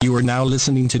You are now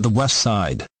listening to the West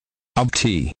Side of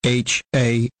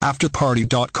THA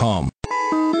Afterparty.com.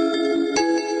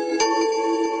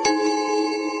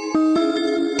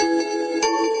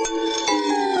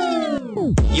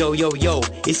 Yo, yo, yo,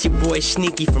 it's your boy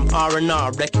Sneaky from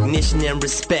R&R, recognition and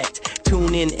respect.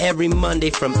 Tune in every Monday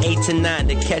from 8 to 9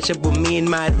 to catch up with me and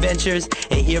my adventures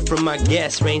and hear from my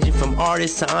guests ranging from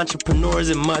artists to entrepreneurs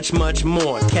and much, much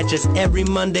more. Catch us every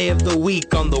Monday of the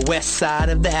week on the west side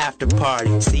of the after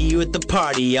party. See you at the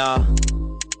party, y'all.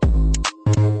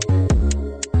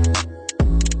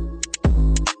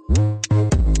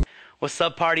 What's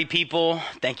up, party people?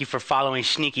 Thank you for following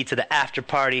Sneaky to the after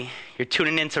party. You're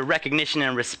tuning in to Recognition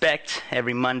and Respect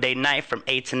every Monday night from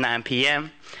 8 to 9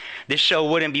 p.m. This show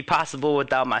wouldn't be possible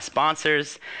without my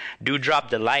sponsors,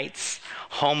 Dewdrop Delights,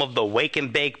 home of the Wake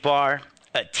and Bake Bar,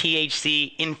 a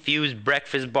THC-infused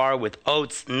breakfast bar with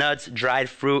oats, nuts, dried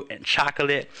fruit, and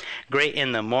chocolate. Great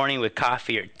in the morning with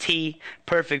coffee or tea.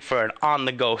 Perfect for an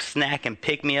on-the-go snack and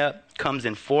pick-me-up. Comes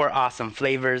in 4 awesome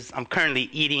flavors. I'm currently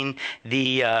eating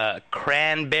the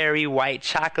cranberry white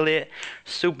chocolate.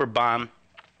 Super bomb.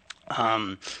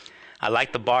 I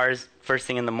like the bars first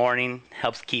thing in the morning.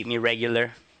 Helps keep me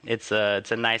regular. It's a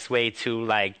nice way to,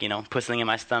 like, you know, put something in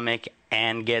my stomach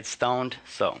and get stoned.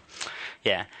 So,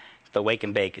 yeah, the Wake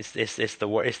and Bake it's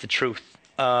the truth.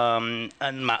 And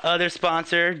my other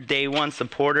sponsor, day one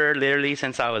supporter, literally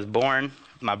since I was born.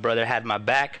 My brother had my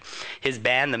back. His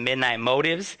band, the Midnight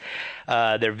Motives,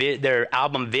 their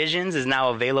album Visions is now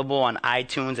available on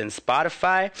iTunes and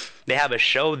Spotify. They have a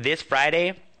show this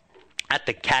Friday at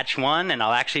the Catch One, and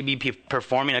I'll actually be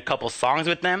performing a couple songs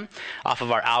with them off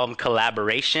of our album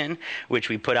Collaboration, which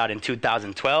we put out in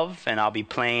 2012, and I'll be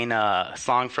playing a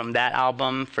song from that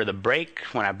album for the break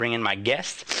when I bring in my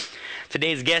guest.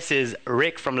 Today's guest is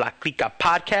Rick from La Clika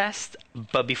Podcast.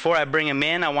 But before I bring him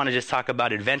in, I want to just talk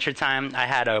about Adventure Time. I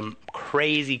had a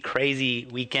crazy, crazy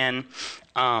weekend.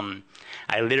 I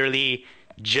literally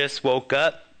just woke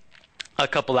up a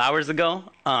couple hours ago.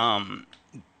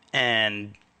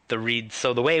 And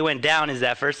so the way it went down is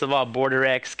that, first of all, Border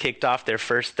X kicked off their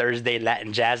first Thursday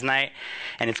Latin Jazz Night.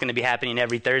 And it's going to be happening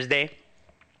every Thursday.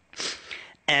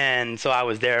 And so I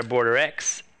was there at Border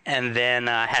X. And then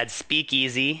I had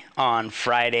Speakeasy on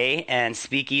Friday, and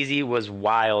Speakeasy was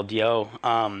wild, yo.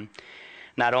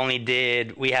 Not only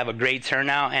did we have a great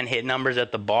turnout and hit numbers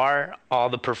at the bar, all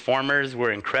the performers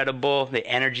were incredible. The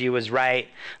energy was right.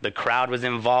 The crowd was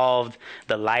involved.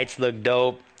 The lights looked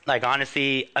dope. Like,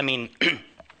 honestly, I mean,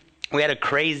 we had a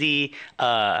crazy...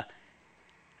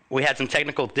 We had some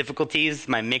technical difficulties.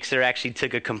 My mixer actually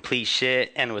took a complete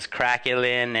shit and was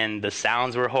crackling, and the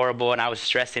sounds were horrible, and I was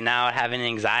stressing out, having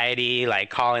anxiety, like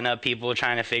calling up people,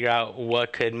 trying to figure out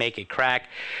what could make it crack.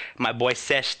 My boy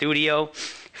Sesh Studio,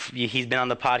 he's been on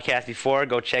the podcast before.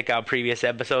 Go check out previous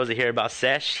episodes to hear about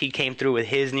Sesh. He came through with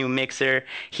his new mixer.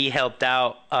 He helped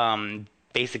out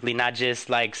basically not just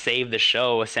like save the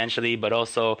show essentially, but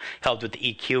also helped with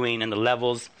the EQing and the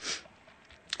levels.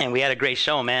 And we had a great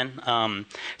show, man.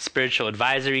 Spiritual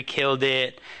Advisory killed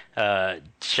it.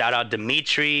 Shout out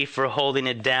Dimitri for holding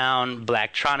it down.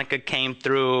 Blacktronica came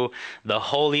through. The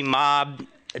Holy Mob,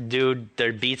 dude,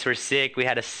 their beats were sick. We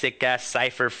had a sick-ass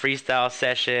cypher freestyle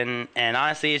session. And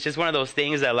honestly, it's just one of those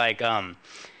things that, like, I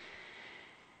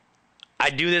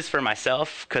do this for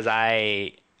myself because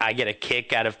I get a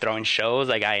kick out of throwing shows.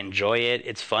 Like, I enjoy it.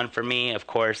 It's fun for me. Of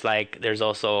course, like, there's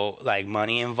also, like,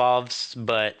 money involved,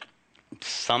 but...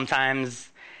 sometimes,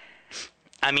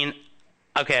 I mean,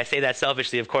 okay, I say that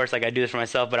selfishly, of course, like I do this for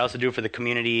myself, but I also do it for the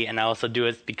community, and I also do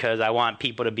it because I want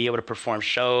people to be able to perform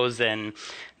shows. And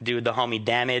dude, the homie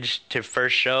Damage to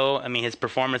first show, I mean, his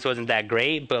performance wasn't that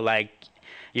great, but like,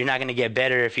 you're not going to get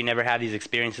better if you never have these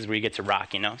experiences where you get to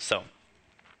rock, you know? So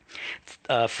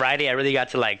Friday, I really got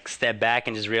to like step back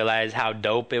and just realize how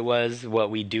dope it was what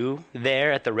we do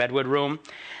there at the Redwood Room.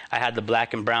 I had the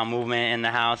Black and Brown movement in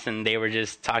the house, and they were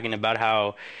just talking about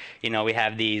how, you know, we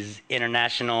have these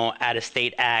international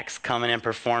out-of-state acts coming and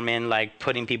performing, like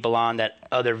putting people on that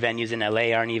other venues in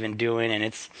LA aren't even doing. And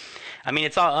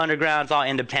it's all underground, it's all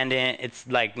independent. It's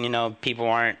like, you know, people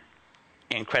aren't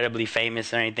incredibly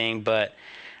famous or anything, but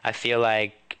I feel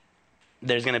like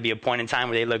there's going to be a point in time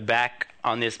where they look back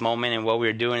on this moment and what we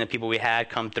were doing, the people we had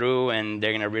come through, and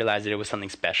they're going to realize that it was something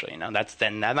special, you know.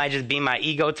 That might just be my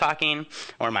ego talking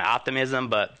or my optimism,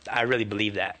 but I really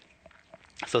believe that.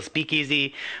 So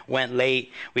Speakeasy went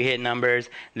late. We hit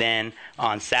numbers. Then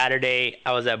on Saturday,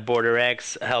 I was at Border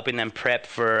X helping them prep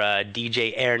for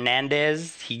DJ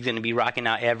Hernandez. He's going to be rocking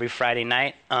out every Friday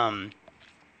night.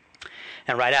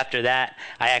 And right after that,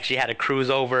 I actually had to cruise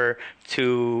over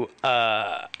to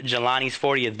Jelani's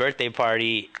 40th birthday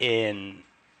party in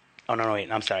Oh, no,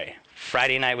 wait. I'm sorry.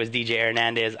 Friday night was DJ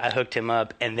Hernandez. I hooked him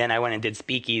up, and then I went and did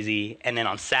Speakeasy. And then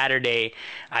on Saturday,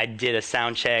 I did a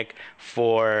sound check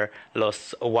for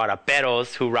Los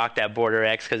Guaraperos, who rocked at Border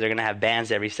X, because they're going to have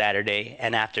bands every Saturday.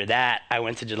 And after that, I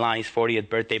went to Jelani's 40th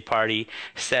birthday party,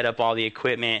 set up all the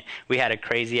equipment. We had a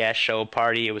crazy-ass show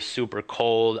party. It was super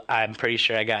cold. I'm pretty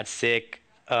sure I got sick.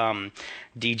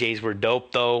 DJs were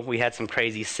dope, though. We had some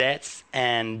crazy sets,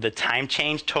 and the time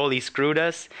change totally screwed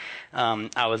us.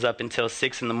 I was up until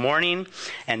 6 in the morning,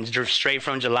 and straight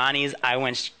from Jelani's, I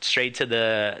went straight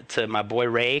to my boy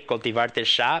Ray Cultivarte's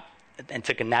shop and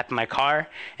took a nap in my car,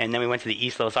 and then we went to the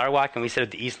East Los Arwalk, and we set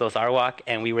up the East Los Arwalk,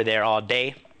 and we were there all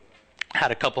day.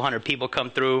 Had a couple hundred people come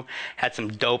through, had some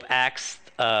dope acts,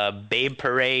 Babe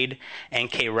Parade,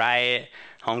 NK Riot,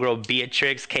 homegirl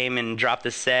Beatrix came and dropped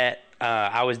a set.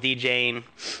 I was DJing,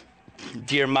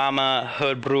 Dear Mama,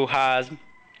 Hood Brujas,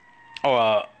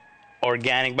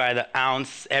 Organic by the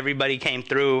Ounce. Everybody came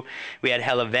through. We had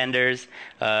hella vendors.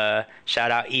 Shout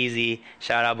out Easy,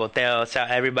 shout out Boteo, shout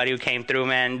out everybody who came through,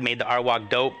 man, made the art walk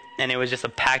dope. And it was just a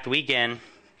packed weekend.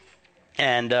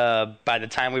 And by the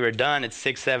time we were done at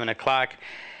 6, 7 o'clock,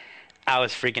 I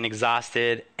was freaking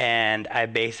exhausted. And I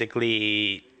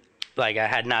basically, I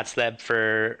had not slept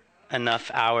for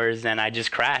enough hours, and I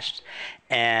just crashed.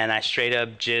 And I straight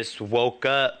up just woke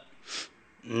up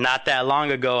not that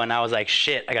long ago, and I was like,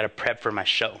 shit, I gotta prep for my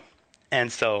show. And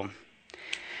so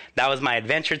that was my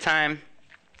adventure time.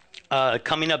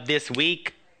 Coming up this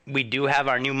week, we do have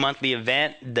our new monthly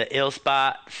event. The Ill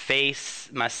Spot, Face,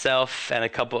 myself, and a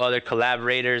couple other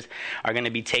collaborators are going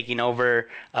to be taking over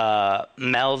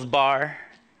Mel's Bar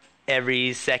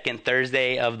every second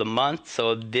Thursday of the month.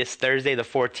 So this Thursday, the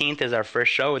 14th, is our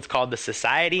first show. It's called The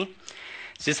Society.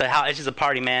 It's just a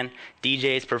party, man.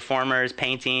 DJs, performers,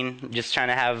 painting, just trying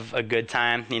to have a good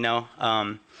time, you know.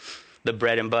 The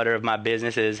bread and butter of my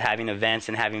business is having events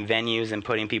and having venues and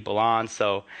putting people on.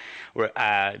 So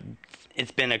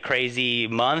it's been a crazy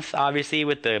month, obviously,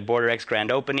 with the Border X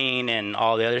grand opening and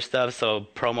all the other stuff. So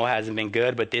promo hasn't been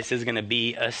good, but this is going to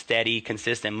be a steady,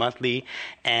 consistent monthly.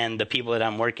 And the people that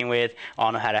I'm working with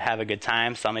all know how to have a good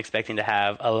time. So I'm expecting to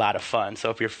have a lot of fun. So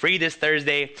if you're free this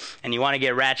Thursday and you want to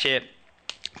get ratchet,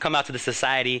 come out to the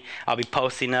Society. I'll be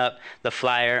posting up the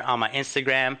flyer on my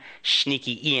Instagram,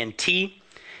 SneakyENT.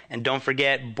 And don't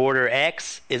forget, Border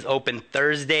X is open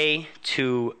Thursday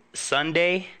to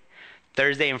Sunday.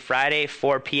 Thursday and Friday,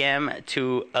 4 p.m.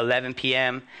 to 11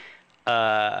 p.m.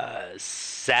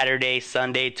 Saturday,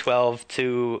 Sunday, 12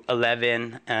 to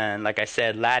 11. And like I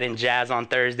said, Latin Jazz on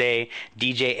Thursday,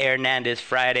 DJ Hernandez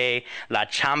Friday, La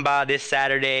Chamba this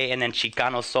Saturday, and then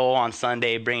Chicano Soul on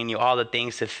Sunday, bringing you all the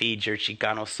things to feed your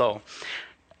Chicano soul.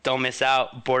 Don't miss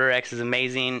out. Border X is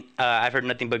amazing. I've heard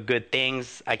nothing but good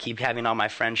things. I keep having all my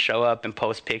friends show up and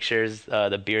post pictures.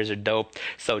 The beers are dope.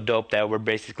 So dope that we're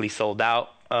basically sold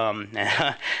out.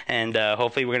 And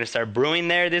hopefully we're going to start brewing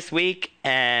there this week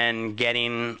and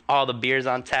getting all the beers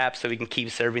on tap so we can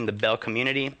keep serving the Bell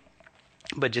community.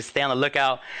 But just stay on the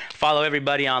lookout. Follow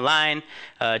everybody online.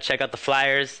 Check out the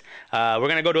flyers. We're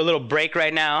going to go to a little break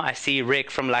right now. I see Rick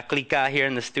from La Clika here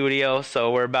in the studio.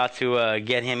 So we're about to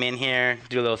get him in here,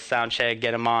 do a little sound check,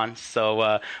 get him on.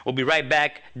 So we'll be right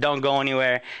back. Don't go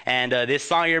anywhere. And this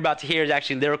song you're about to hear is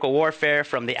actually Lyrical Warfare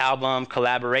from the album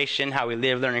Collaboration, How We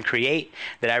Live, Learn, and Create,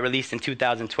 that I released in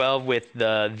 2012 with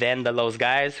the Los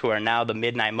guys, who are now the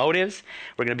Midnight Motives.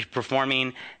 We're going to be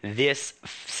performing this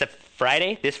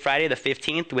Friday, the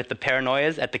 15th, with the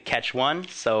Paranoias at the Catch One.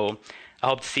 So I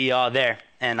hope to see you all there,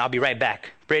 and I'll be right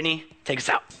back. Brittany, take us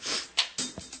out.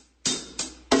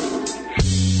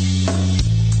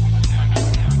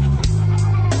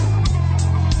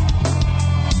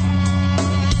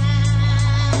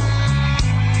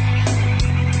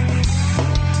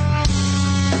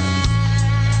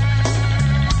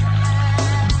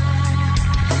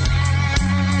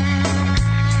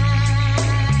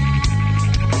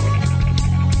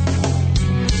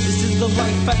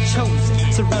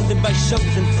 Surrounded by shows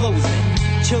and flows,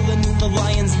 chilling in the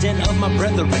lion's den of my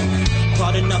brethren,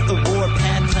 plotting out the war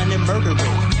path, planning murdering,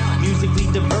 musically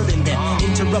diverting them,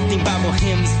 interrupting Bible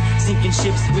hymns, sinking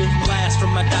ships with blasts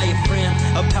from my diaphragm,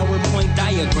 a PowerPoint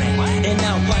diagram, an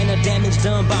outline of damage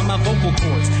done by my vocal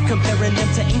cords, comparing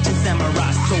them to ancient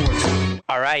samurai swords.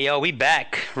 All right, yo, we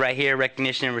back right here,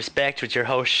 Recognition and Respect, with your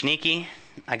host Sneaky.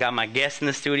 I got my guest in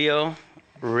the studio,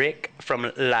 Rick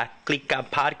from La Clika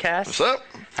Podcast. What's up?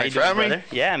 Thanks for having me.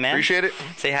 Yeah, man. Appreciate it.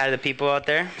 Say hi to the people out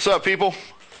there. What's up, people?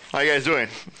 How you guys doing?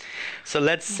 So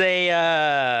let's say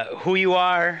who you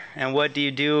are and what do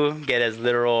you do. Get as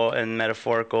literal and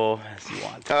metaphorical as you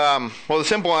want. Well, the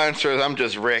simple answer is I'm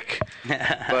just Rick.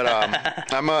 But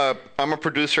I'm a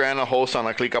producer and a host on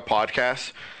the Clika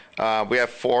Podcast. We have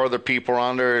 4 other people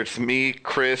on there. It's me,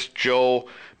 Chris, Joe,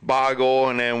 Bago,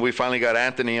 and then we finally got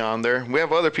Anthony on there. We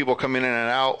have other people coming in and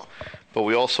out, but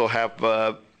we also have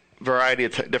a variety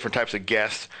of different types of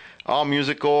guests. All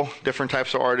musical, different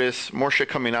types of artists. More shit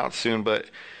coming out soon, but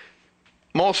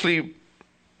mostly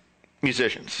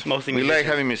musicians. We like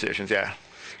having musicians, yeah.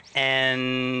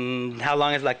 And how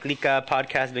long has La Clika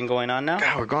Podcast been going on now?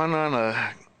 God, we're going on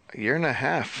a year and a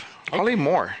half, probably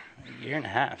more. A year and a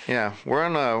half. Yeah, we're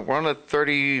on the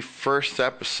 31st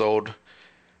episode,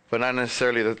 but not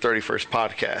necessarily the 31st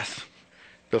podcast.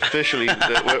 Officially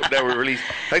that we released,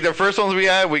 like the first ones we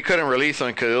had, we couldn't release them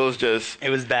because it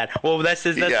was bad. Well, let's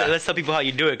tell people how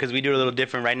you do it, because we do it a little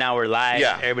different. Right now we're live,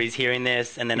 everybody's hearing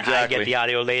this, and then I get the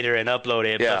audio later and upload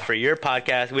it. But for your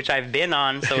podcast, which I've been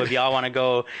on, so if y'all want to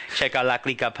go check out La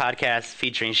Clika Podcast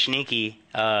featuring Sneaky,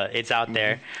 it's out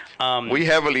there. We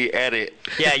heavily edit.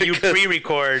 Yeah, you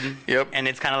pre-record. Yep. And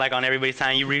it's kind of like on everybody's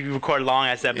time. You re-record long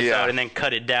ass episode and then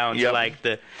cut it down to like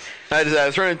the.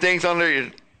 Certain things on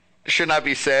there should not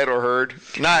be said or heard.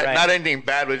 Not anything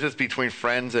bad, but just between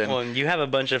friends. And well, you have a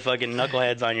bunch of fucking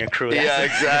knuckleheads on your crew. Yeah,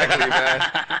 exactly,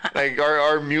 man. Like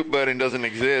our mute button doesn't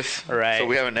exist, right? So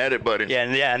we have an edit button.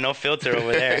 Yeah, no filter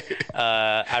over there.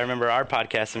 I remember our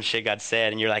podcast, some shit got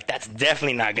said, and you're like, "That's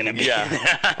definitely not gonna be." Yeah,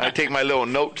 I take my little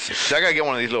notes. So I gotta get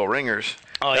one of these little ringers.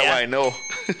 Oh, that way I know.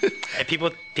 And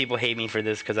people hate me for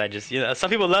this because I just, some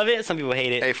people love it, some people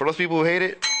hate it. Hey, for those people who hate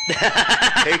it, take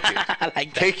it. I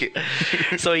like that. Take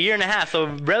it. So a year and a half, so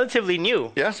relatively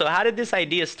new. Yeah. So how did this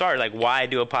idea start? Like, why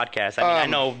do a podcast? I mean, I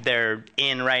know they're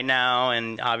in right now,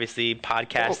 and obviously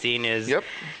podcasting is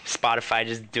Spotify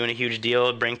just doing a huge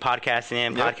deal. Bring podcasting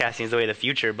in. Podcasting is the way of the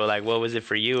future. But like, what was it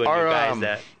for you and your guys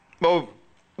that? Well,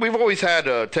 we've always had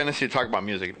a tendency to talk about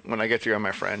music when I get to hear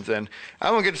my friends, and I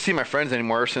don't get to see my friends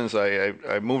anymore since I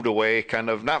moved away,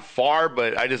 kind of not far,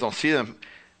 but I just don't see them.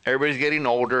 Everybody's getting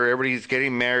older, everybody's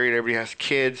getting married, everybody has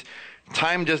kids.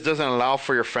 Time just doesn't allow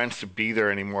for your friends to be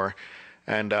there anymore.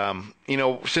 And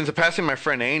since the passing of my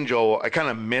friend Angel, I kind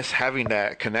of miss having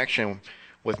that connection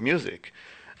with music.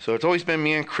 So it's always been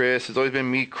me and Chris. It's always been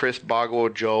me, Chris,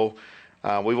 Bago, Joe.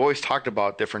 We've always talked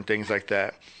about different things like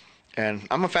that. And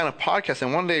I'm a fan of podcasts,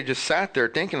 and one day I just sat there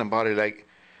thinking about it, like,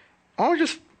 why don't we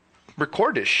just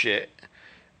record this shit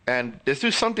and let's do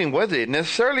something with it?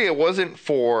 Necessarily, it wasn't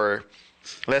for,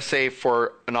 let's say,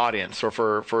 for an audience or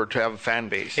for to have a fan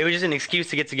base. It was just an excuse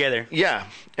to get together. Yeah,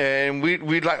 and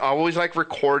I always like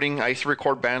recording. I used to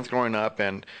record bands growing up,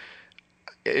 and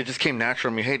it just came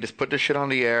natural to me. Hey, just put this shit on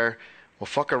the air. We'll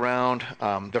fuck around.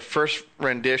 The first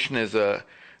rendition of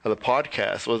the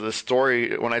podcast was a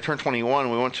story. When I turned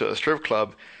 21, we went to a strip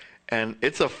club, and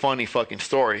it's a funny fucking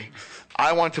story.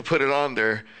 I want to put it on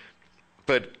there,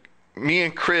 but me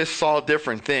and Chris saw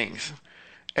different things,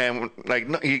 and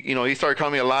like he started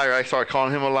calling me a liar. I started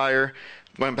calling him a liar.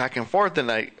 Went back and forth, and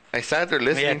I sat there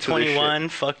listening to 21,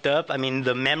 fucked up. I mean,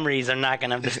 the memories are not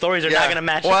gonna, the stories are not gonna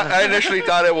match. Well, I initially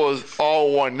thought it was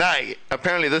all one night.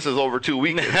 Apparently, this is over 2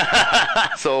 weeks.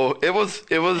 So it was.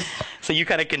 So you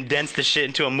kind of condensed the shit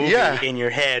into a movie in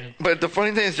your head. But the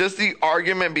funny thing is, just the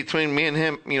argument between me and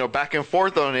him, back and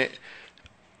forth on it.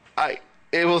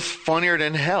 It was funnier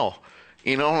than hell.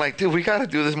 Like, dude, we got to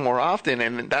do this more often,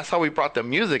 and that's how we brought the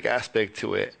music aspect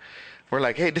to it. We're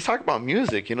like, hey, let's talk about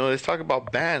music, let's talk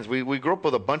about bands. We grew up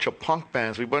with a bunch of punk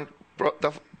bands. We brought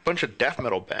a bunch of death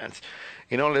metal bands.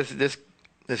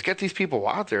 Let's get these people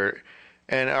out there.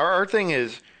 And our thing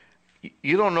is,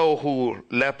 you don't know who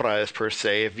Lepra is per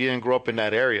se if you didn't grow up in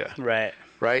that area.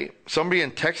 Right? Somebody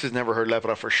in Texas never heard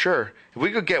Lepra for sure. If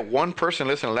we could get one person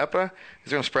listening to Lepra,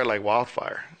 it's going to spread like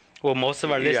wildfire. Well, most of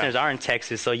our listeners are in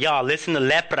Texas, so y'all listen to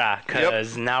Lepra,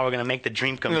 because now we're going to make the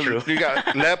dream come true. You got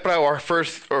Lepra, our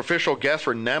first official guest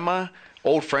for Nema,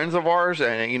 old friends of ours,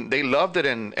 and they loved it.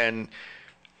 And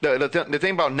the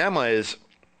thing about Nema is,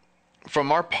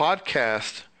 from our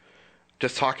podcast,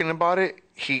 just talking about it,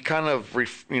 he kind of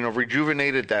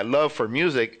rejuvenated that love for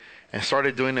music and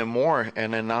started doing it more.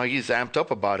 And then now he's amped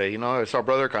up about it. It's our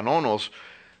brother Canonos,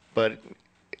 but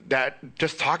that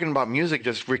just talking about music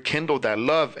just rekindled that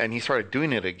love, and he started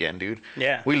doing it again, dude.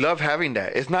 Yeah. We love having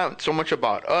that. It's not so much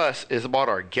about us, it's about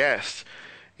our guests.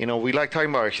 We like talking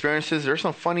about our experiences. There's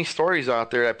some funny stories out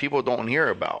there that people don't hear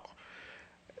about.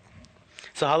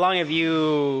 So how long have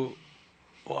you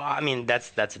Well, I mean,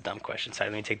 that's a dumb question. Sorry,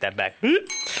 let me take that back.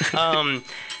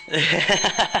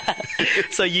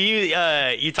 So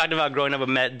you talked about growing up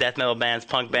with death metal bands,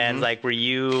 punk bands. Like, were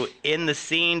you in the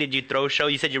scene? Did you throw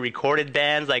shows? You said you recorded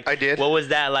bands. Like, I did. What was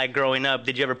that like growing up?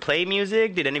 Did you ever play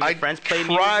music? Did any of your friends play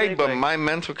music? I tried, but my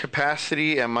mental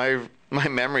capacity and my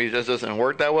memory just doesn't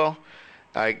work that well.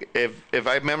 Like, if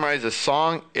I memorize a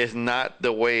song, it's not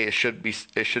the way it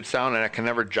should sound, and I can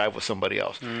never jive with somebody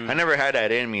else. I never had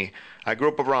that in me. I grew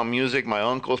up around music. My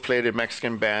uncles played in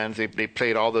Mexican bands. They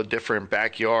played all the different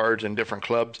backyards and different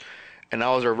clubs. And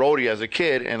I was a roadie as a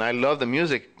kid, and I love the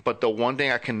music. But the one thing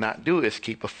I cannot do is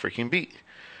keep a freaking beat.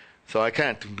 So I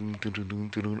can't.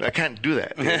 I can't do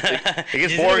that. It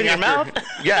gets boring after.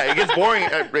 Yeah, it gets boring.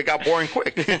 It got boring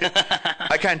quick.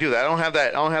 I can't do that. I don't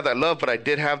have that love. But I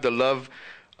did have the love.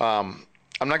 I'm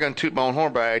not going to toot my own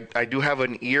horn, but I do have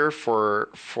an ear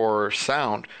for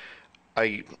sound.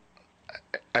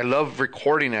 I love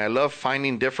recording it. I love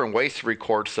finding different ways to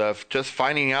record stuff. Just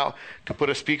finding out to put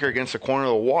a speaker against the corner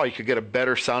of the wall, you could get a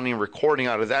better sounding recording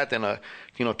out of that than a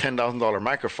 $10,000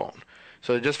 microphone.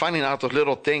 So just finding out those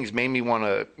little things made me want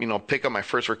to pick up my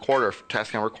first recorder,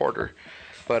 Tascam recorder.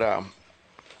 But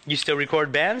you still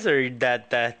record bands, or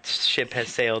that ship has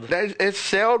sailed? It's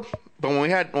sailed. But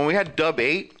when we had Dub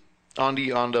 8 on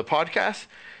the podcast,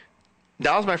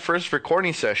 that was my first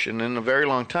recording session in a very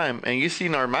long time. And you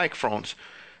seen our microphones.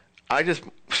 I just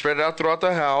spread it out throughout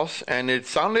the house, and it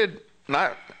sounded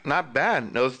not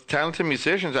bad. Those talented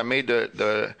musicians that made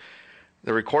the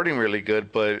recording really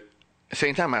good. But at the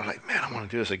same time, I'm like, man, I want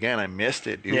to do this again. I missed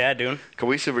it, dude. Yeah, dude. Because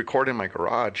we used to record in my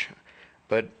garage.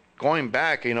 But going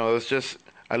back, it was just,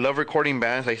 I love recording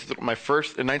bands. In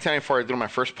 1994, I did my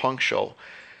first punk show.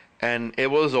 And it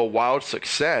was a wild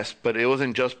success, but it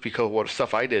wasn't just because of what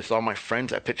stuff I did. It's all my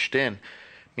friends that pitched in.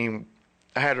 I mean,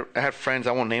 I had friends,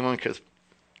 I won't name them because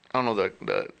I don't know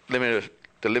the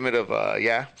limit of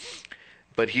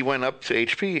but he went up to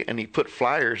HP and he put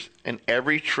flyers in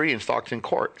every tree in Stockton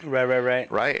Court.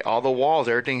 Right. All the walls,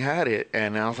 everything had it.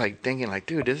 And I was like thinking, like,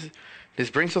 dude, this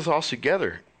brings us all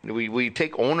together. We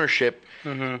take ownership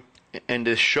in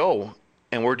this show,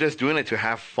 and we're just doing it to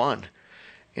have fun.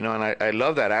 And I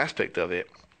love that aspect of it.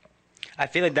 I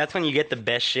feel like that's when you get the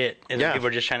best shit. Is when people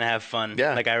are just trying to have fun.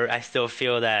 Yeah. Like I still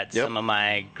feel that some of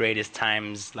my greatest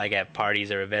times, like at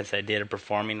parties or events I did or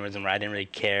performing, was when I didn't really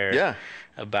care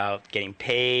about getting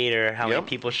paid or how many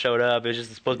people showed up. It was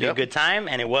just supposed to be a good time,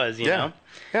 and it was, you know.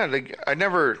 Yeah,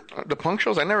 the punk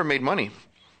shows, I never made money.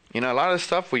 A lot of the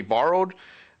stuff we borrowed.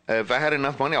 If I had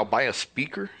enough money, I'll buy a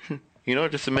speaker.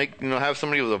 Just to make, have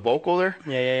somebody with a vocal there.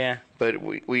 Yeah. But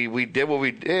we did what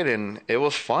we did, and it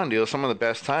was fun. It was some of the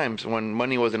best times when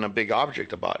money wasn't a big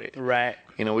object about it. Right.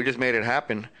 We just made it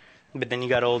happen. But then you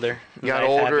got older.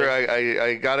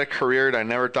 I got a career that I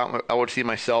never thought I would see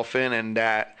myself in, and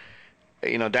that,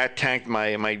 that tanked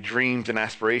my dreams and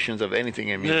aspirations of anything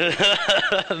in music.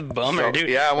 Bummer, dude.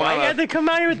 Yeah, why you had to come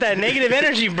out here with that negative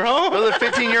energy, bro? It was a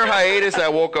 15-year hiatus I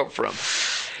woke up from.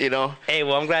 Hey,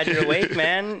 well, I'm glad you're awake,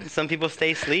 man. Some people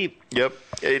stay asleep. Yep.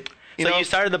 You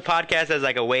started the podcast as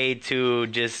like a way to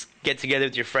just get together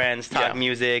with your friends, talk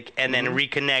music, and then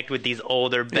reconnect with these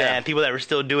older band people that were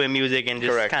still doing music, and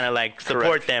just kind of like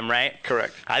support them, right?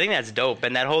 Correct. I think that's dope.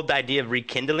 And that whole idea of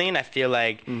rekindling, I feel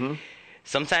like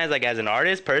sometimes, like as an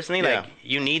artist personally, like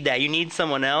you need that. You need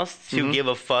someone else to give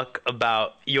a fuck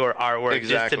about your artwork,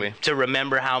 just to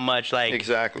remember how much, like,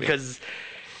 because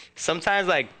sometimes,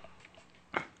 like,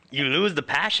 you lose the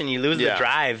passion, you lose the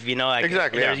drive, like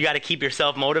you got to keep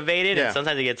yourself motivated, and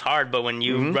sometimes it gets hard. But when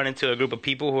you run into a group of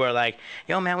people who are like,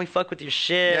 yo, man, we fuck with your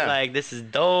shit, like, this is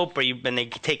dope, and they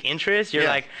take interest, you're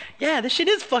like, yeah, this shit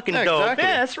is fucking dope. Exactly.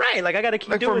 Yeah, that's right. Like, I got to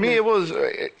keep doing it. For me, it was,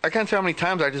 I can't tell how many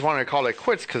times I just wanted to call it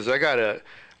quits, because I got a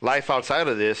life outside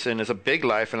of this, and it's a big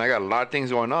life, and I got a lot of things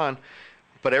going on.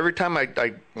 But every time I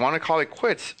want to call it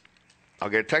quits, I'll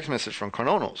get a text message from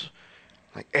Canonos.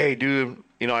 Like, hey, dude,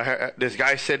 this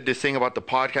guy said this thing about the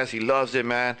podcast. He loves it,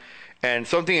 man. And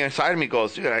something inside of me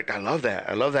goes, dude, I love that.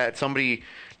 I love that somebody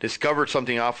discovered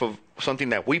something off of something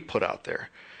that we put out there.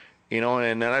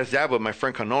 And not as that, but my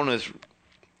friend Canona's,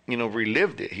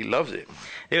 relived it. He loves it.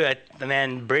 Dude,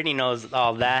 man, Brittany knows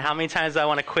all that. How many times do I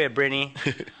want to quit, Brittany?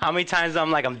 How many times I'm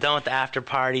like, I'm done with the after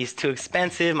parties. Too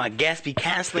expensive. My guests be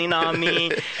canceling on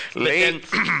me. Late.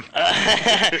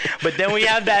 But then we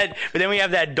have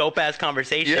that dope ass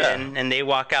conversation, and they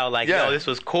walk out like, yo, this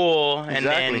was cool. And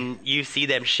then you see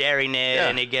them sharing it,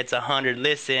 and it gets 100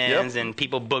 listens, and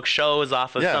people book shows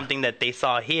off of something that they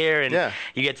saw here, and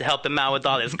you get to help them out with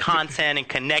all this content and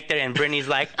connect it. And Brittany's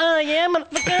like, oh yeah,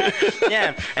 motherfucker.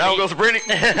 Yeah. Now goes Brittany.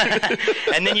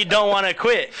 And then you don't want to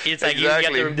quit. It's like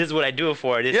Exactly. you have to, this is what I do it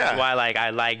for. This Yeah. is why like I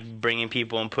like bringing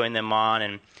people and putting them on.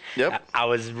 And Yep. I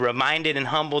was reminded and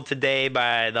humbled today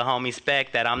by the homie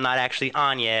Spec that I'm not actually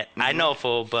on yet. I know,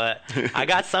 fool, but I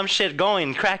got some shit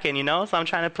going, cracking, you know. So I'm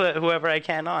trying to put whoever I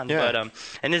can on. Yeah. But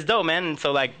and it's dope, man. And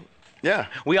so like. Yeah.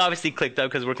 We obviously clicked up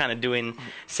because we're kind of doing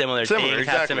similar things, Exactly.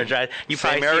 have similar drives. You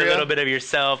Same probably see area. a little bit of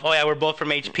yourself. Oh yeah, we're both from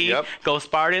HP. Yep. Go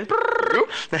Spartans.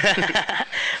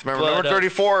 Remember,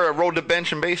 34 rode the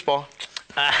bench in baseball.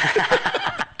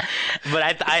 But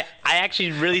I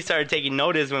actually really started taking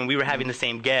notice when we were having the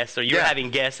same guests, or you were Yeah.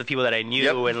 having guests of people that I knew,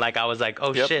 Yep. and like I was like,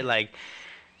 oh Yep. shit, like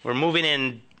we're moving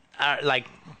in like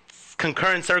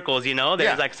concurrent circles, you know.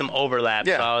 There's Yeah. like some overlap.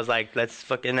 Yeah. So I was like, let's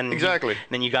fucking. Then Exactly.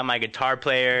 then you got my guitar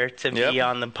player to be Yep.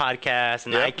 on the podcast,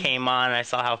 and Yep. I came on and I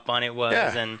saw how fun it was,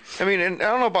 Yeah. and I mean, and I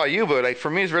don't know about you, but like for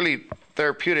me, it's really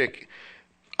therapeutic.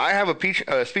 I have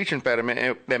a speech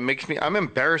impediment that makes me. I'm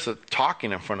embarrassed of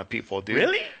talking in front of people, dude.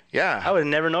 Really? Yeah. I would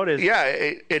never notice. Yeah,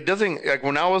 it doesn't, like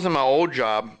when I was in my old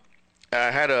job, I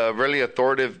had a really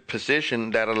authoritative position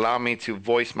that allowed me to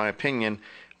voice my opinion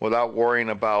without worrying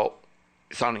about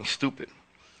sounding stupid.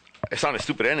 It sounded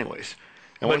stupid anyways.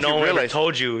 And But once no you one ever realize,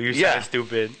 told you Yeah. sound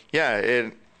stupid. yeah,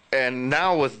 and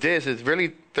now with this, it's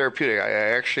really therapeutic.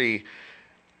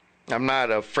 I'm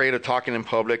not afraid of talking in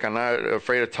public. I'm not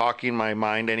afraid of talking my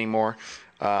mind anymore.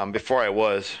 Before I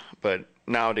was, but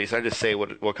nowadays I just say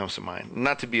what comes to mind.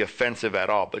 Not to be offensive at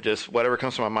all, but just whatever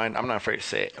comes to my mind, I'm not afraid to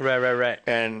say it. Right.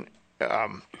 And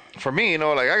for me, you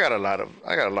know, like I got a lot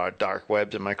of dark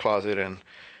webs in my closet, and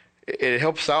it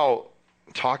helps out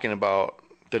talking about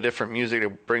the different music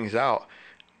it brings out.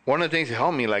 One of the things that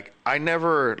helped me, like I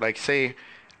never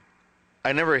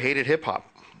hated hip hop,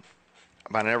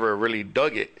 but I never really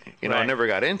dug it. You know, I Right. never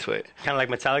got into it. Kind of like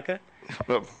Metallica.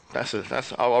 Well,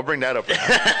 I'll bring that up.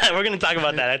 Now. We're gonna talk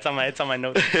about that. It's on my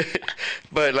notes.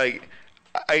 But like,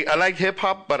 I liked hip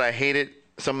hop, but I hated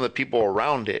some of the people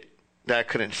around it that I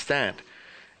couldn't stand.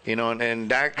 You know, and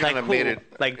that kind of made it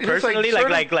like it's personally,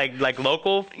 certain- like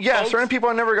local. Yeah, folks? certain people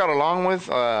I never got along with.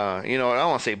 You know, I don't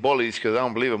want to say bullies because I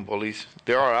don't believe in bullies.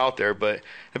 They are out there, but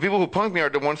the people who punk me are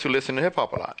the ones who listen to hip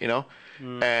hop a lot. You know,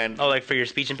 and Oh, like for your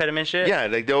speech impediment shit. yeah,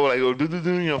 like they'll like go do,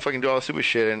 you know, fucking do all the stupid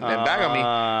shit and bag on me.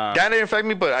 That didn't affect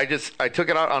me, but I took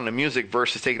it out on the music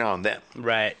versus taking it out on them.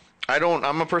 Right.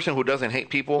 I'm a person who doesn't hate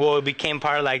people. Well, it became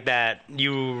part of like that.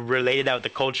 You related that with the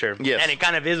culture. Yes. And it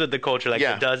kind of is with the culture, like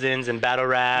Yeah. the dozens and battle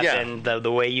rap Yeah. and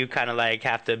the way you kind of like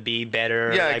have to be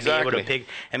better. Yeah, like, exactly. Be able to pick.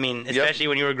 I mean, especially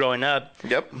when you were growing up.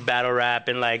 Yep. Battle rap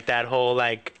and like that whole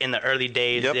like in the early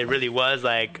days, Yep. it really was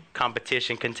like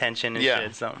competition, contention, and Yeah.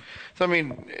 shit. So I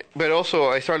mean, but also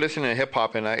I started listening to hip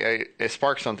hop and it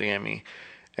sparked something in me,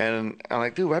 and I'm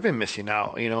like, dude, I've been missing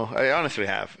out. You know, I honestly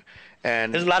have.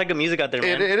 And there's a lot of good music out there,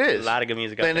 man. it is a lot of good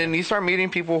music out and there. then you start meeting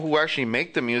people who actually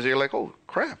make the music. You're like, oh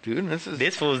crap, dude,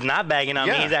 This fool's not bagging on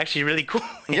me. Yeah. He's actually really cool.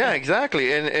 Yeah,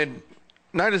 exactly. And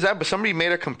not as that, but somebody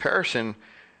made a comparison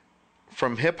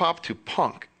from hip hop to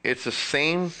punk. It's the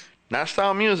same, not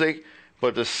style music,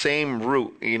 but the same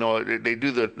route. You know, they do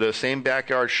the same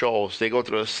backyard shows. They go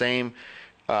through the same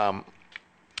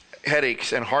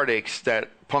headaches and heartaches that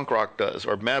punk rock does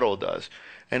or metal does.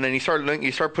 And then you start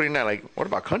putting that, like, what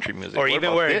about country music? Or What even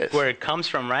about where this? it comes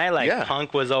from, right? Like Yeah.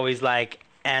 punk was always like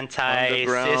anti-system.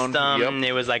 Underground, yep.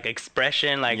 It was like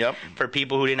expression, like Yep. for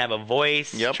people who didn't have a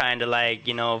voice, Yep. trying to like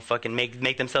fucking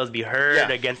make themselves be heard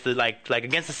Yeah. against the like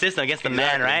against the system, against the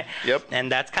man, Exactly. right? Yep.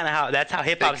 And that's kind of how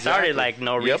hip hop Exactly. started. Like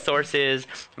no Yep. resources,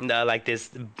 like this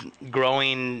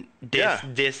growing Yeah.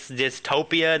 Mm-hmm.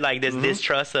 dystopia, like this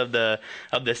distrust of the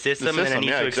system, and then a system, need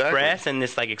yeah, to exactly. express, and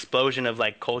this like explosion of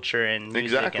like culture and music.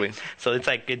 Exactly. And so it's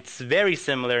like it's very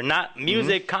similar, not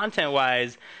music content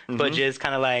wise, but just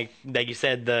kind of like you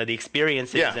said, the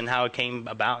experiences Yeah. and how it came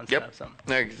about and Yep. stuff.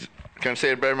 So. I can't say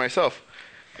it better myself.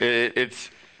 It's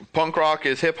punk rock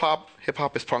is hip hop. Hip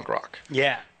hop is punk rock.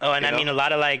 Yeah. Oh, and You I know? mean a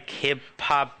lot of like hip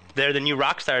hop. They're the new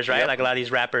rock stars, right? Yep. Like a lot of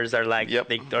these rappers are like, Yep.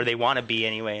 they want to be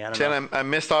anyway. I don't know. And I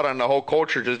missed out on the whole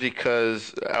culture just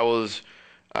because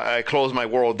I closed my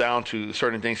world down to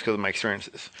certain things because of my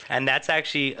experiences. And that's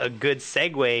actually a good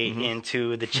segue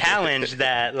into the challenge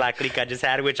that La Clika just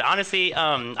had, which honestly,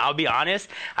 I'll be honest,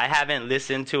 I haven't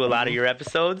listened to a lot of your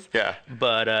episodes. Yeah.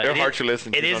 But They're hard to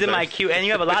listen to It is in my sometimes. queue, and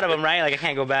you have a lot of them, right? Like I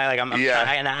can't go back. Like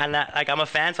I'm a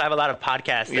fan, so I have a lot of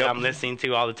podcasts that Yep. I'm listening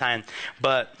to all the time.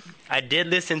 But I did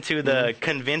listen to the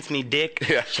Convince Me Dick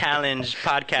Yeah. challenge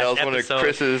podcast That was episode. one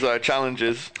of Chris's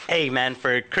challenges. Hey man,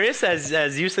 for Chris,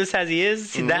 as useless as he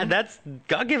is, that's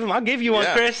I'll give you one,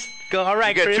 Yeah. Chris. Go, all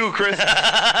right, You get Chris. two, Chris.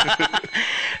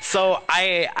 So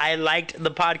I liked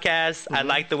the podcast. I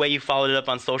liked the way you followed it up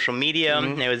on social media.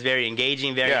 It was very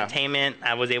engaging, very entertainment.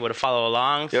 I was able to follow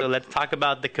along. So let's talk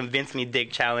about the Convince Me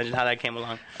Dick Challenge and how that came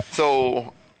along.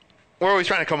 So we're always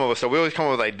trying to come up with stuff. We always come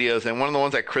up with ideas. And one of the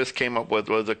ones that Chris came up with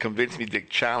was a Convince Me Dick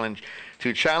Challenge,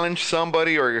 to challenge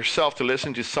somebody or yourself to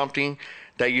listen to something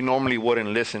that you normally wouldn't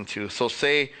listen to. So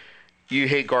say you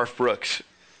hate Garth Brooks.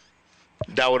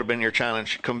 That would have been your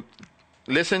challenge.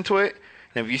 Listen to it.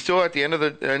 And if you still at the end of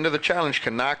the challenge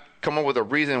cannot come up with a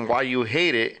reason why you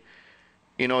hate it,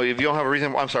 if you don't have a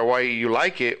reason, why you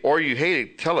like it or you hate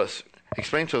it, tell us.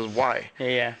 Explain to us why.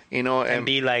 Yeah. And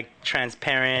be like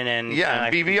transparent and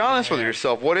be honest with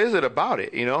yourself. What is it about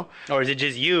it? Or is it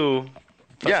just you?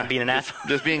 Being an asshole.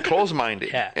 Just being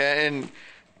closed-minded. Yeah. And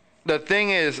the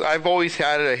thing is, I've always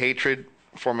had a hatred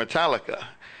for Metallica.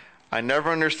 I never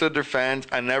understood their fans.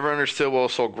 I never understood what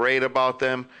was so great about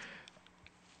them.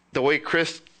 The way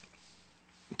Chris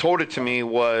told it to me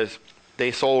was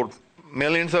they sold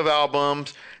millions of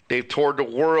albums. They've toured the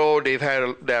world. They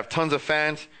have tons of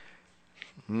fans.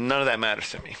 None of that matters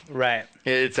to me. Right.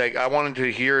 It's like I wanted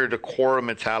to hear the core of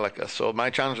Metallica. So my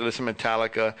challenge is to listen to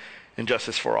Metallica and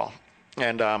Justice for All.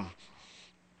 And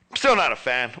still not a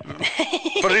fan.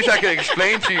 But at least I can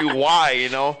explain to you why,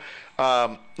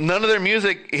 none of their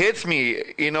music hits me,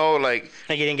 like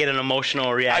you didn't get an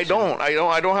emotional reaction.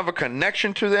 I don't have a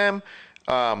connection to them.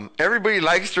 Everybody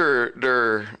likes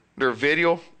their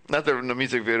video, not the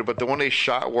music video, but the one they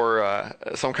shot where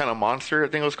some kind of monster, I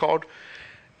think it was called.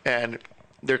 And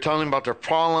they're telling about their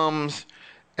problems.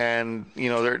 And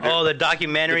the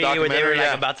documentary where they were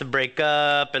like about to break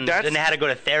up, and then they had to go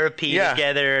to therapy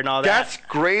together and all that. That's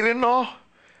great and all,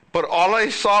 but all I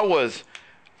saw was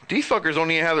these fuckers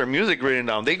don't even have their music written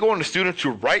down. They go into studio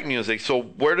to write music. So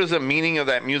where does the meaning of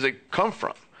that music come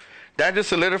from? That just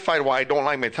solidified why I don't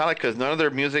like Metallica, because none of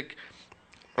their music,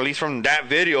 at least from that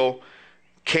video,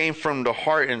 came from the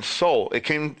heart and soul. It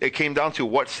came down to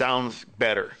what sounds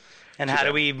better. And how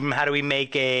do we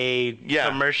make a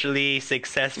commercially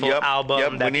successful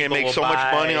album that we need to make so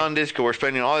much money on this because we're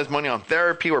spending all this money on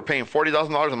therapy. We're paying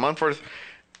 $40,000 a month for this.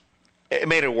 It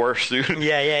made it worse, dude.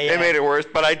 Yeah. It made it worse.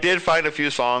 But I did find a few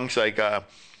songs like the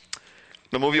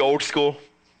movie Old School,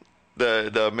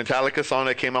 the Metallica song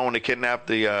that came out when they kidnapped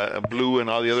the Blue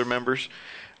and all the other members.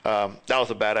 That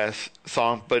was a badass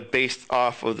song, but based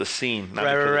off of the scene, not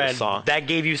because of the song. That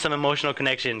gave you some emotional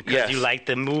connection because you liked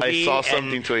the movie. I saw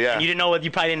something to it, and you didn't know what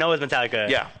you probably didn't know was Metallica.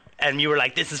 Yeah. And you were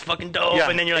like, "This is fucking dope,"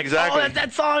 and then you're like, exactly. "Oh, that's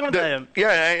that song with him."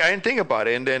 Yeah, I didn't think about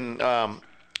it, and then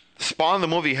Spawn the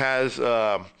movie has.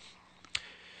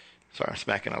 Sorry, I'm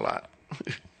smacking a lot.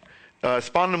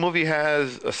 Spawn the movie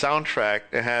has a soundtrack.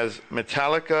 It has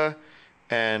Metallica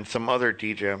and some other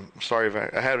DJ. I'm sorry if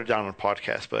I had it down on a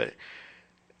podcast, but.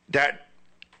 That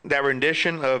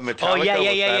rendition of Metallica. Oh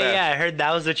yeah. I heard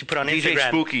that was what you put on DJ Instagram.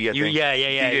 Spooky, I think. Yeah.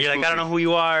 DJ You're Spooky. like, I don't know who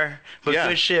you are, but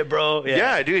good shit, bro.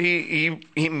 Yeah, dude.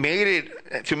 He made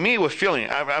it to me with feeling.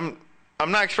 I'm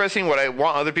not expressing what I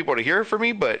want other people to hear from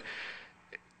me, but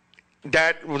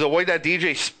the way that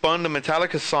DJ spun the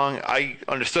Metallica song, I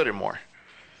understood it more.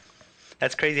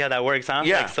 That's crazy how that works, huh?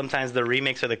 Yeah. Like sometimes the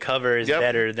remix or the cover is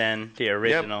better than the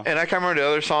original. Yep. And I can't remember the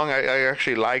other song I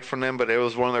actually liked from them, but it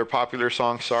was one of their popular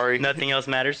songs. Sorry. Nothing Else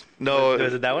Matters? No.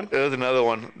 Was it that one? It was another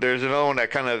one. There's another one that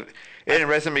kind of, it didn't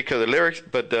resonate because of the lyrics,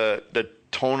 but the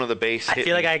tone of the bass hit I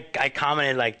feel me. like I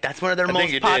commented like, that's one of their I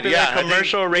most popular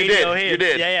commercial radio hits. You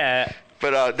did. Yeah.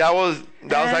 But that was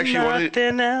actually one of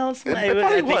the. Nothing else. It I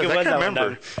probably think was. it I was can't that remember.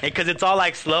 one. Because it's all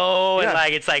like slow and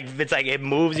like it's like it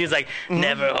moves you. It's like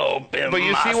never open But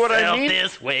you see what I mean?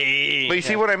 this way. But you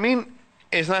see what I mean?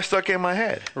 It's not stuck in my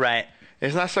head. Right.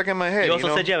 It's not stuck in my head. You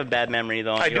also said you have a bad memory,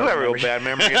 though. I do have a real bad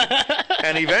memory.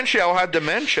 And eventually I'll have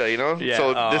dementia, Yeah.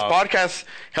 So this podcast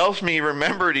helps me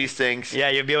remember these things. Yeah,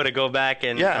 you'll be able to go back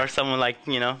and, or someone like,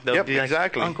 they'll be like,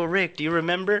 exactly. Uncle Rick, do you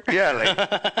remember?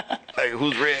 Yeah, like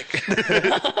who's Rick?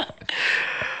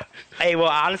 Hey, well,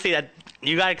 honestly,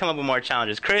 you got to come up with more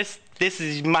challenges. Chris, this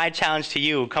is my challenge to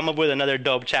you. Come up with another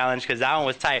dope challenge because that one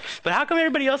was tight. But how come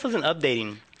everybody else isn't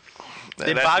updating?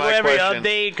 Did Bago ever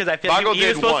update? Because I feel like he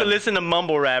was supposed to listen to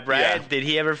mumble rap, right? Yeah. Did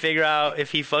he ever figure out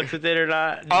if he fucks with it or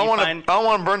not? I don't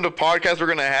want to burn the podcast we're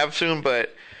going to have soon,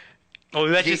 but... Well,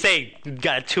 let's just say you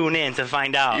got to tune in to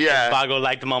find out if Bago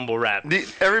liked mumble rap.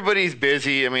 Everybody's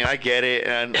busy. I mean, I get it.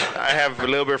 And I have a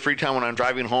little bit of free time when I'm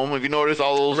driving home. If you notice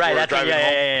all those driving home.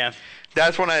 Yeah.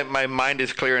 That's when my mind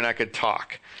is clear and I could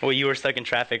talk. Well, you were stuck in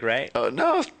traffic, right?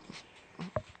 No.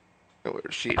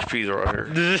 Trees are out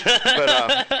here.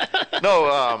 But, no,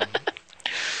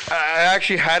 I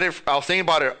actually had it. I was thinking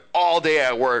about it all day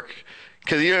at work.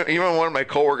 Because even one of my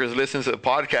coworkers listens to the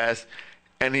podcast.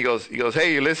 And he goes,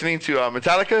 hey, you're listening to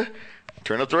Metallica?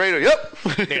 Turn up the radio. Yep.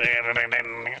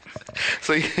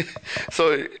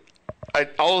 So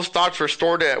all those thoughts were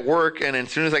stored at work, and then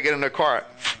as soon as I get in the car,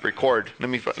 record. Let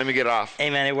me get off. Hey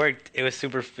man, it worked. It was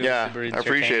super. Super I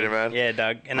appreciate it, man. Yeah,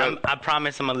 dog. And I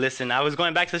promise I'm gonna listen. I was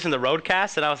going back to listen to the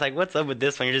Roadcast, and I was like, "What's up with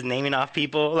this one? You're just naming off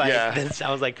people." Like,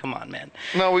 I was like, "Come on, man."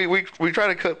 No, we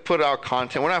try to put out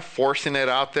content. We're not forcing it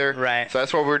out there. Right. So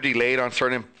that's why we're delayed on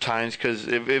certain times, because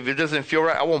if it doesn't feel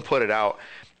right, I won't put it out.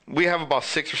 We have about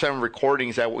 6 or 7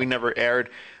 recordings that we never aired,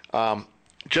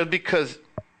 just because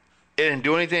it didn't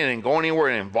do anything, it didn't go anywhere,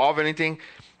 it didn't involve anything.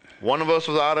 One of us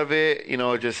was out of it,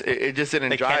 it just didn't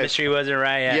the jive. The chemistry wasn't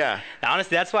right. Yeah. Now,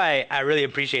 honestly, that's why I really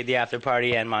appreciate the after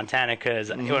party and Montana, because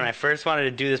when I first wanted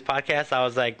to do this podcast, I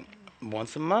was like,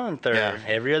 once a month or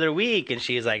every other week, and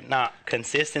she's like, nah,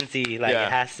 consistency, like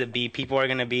it has to be, people are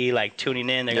gonna be like tuning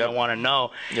in, they're gonna want to know.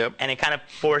 And it kind of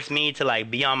forced me to like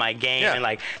be on my game and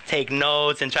like take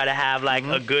notes and try to have like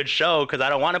a good show, because I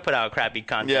don't want to put out crappy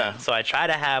content. So I try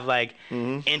to have like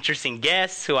interesting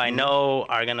guests who I know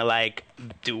are gonna like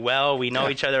do well, we know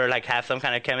each other, or like have some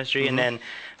kind of chemistry, and then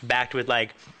backed with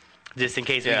like, just in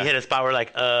case we hit a spot where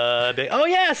like, oh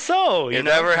yeah, so if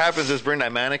that ever happens, just bring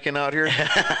that mannequin out here.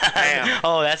 Damn.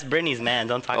 Oh, that's Brittany's man.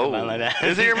 Don't talk about it like that.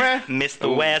 Is it your man?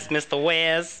 Mr. West, Mr.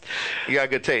 West. You got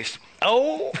good taste.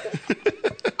 Oh.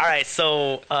 All right,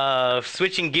 so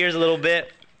switching gears a little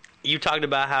bit, you talked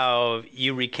about how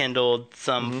you rekindled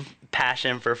some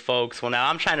passion for folks. Well, now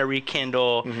I'm trying to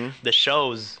rekindle the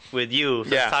shows with you. So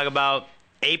let's talk about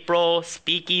April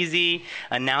Speakeasy,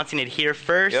 announcing it here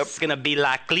first. It's gonna be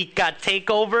La Clika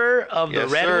takeover of the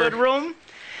Redwood Room.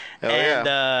 Hell and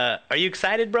are you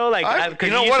excited, bro? Like,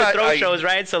 because you used to throw shows,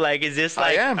 right? So like, is this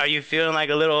like, are you feeling like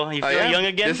you feeling young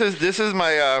again? This is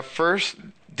my first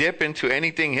dip into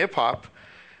anything hip hop.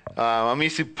 I'm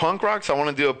used to punk rock, so I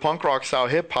want to do a punk rock style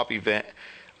hip hop event.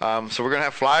 So we're gonna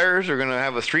have flyers. We're gonna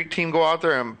have a street team go out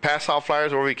there and pass out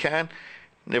flyers where we can.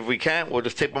 And if we can't, we'll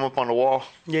just tape them up on the wall.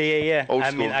 Yeah. Old I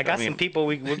school. mean, I got some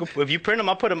people. If you print them,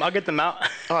 I'll get them out.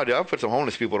 Oh, dude, I'll put some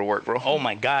homeless people to work, bro. Oh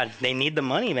my God, they need the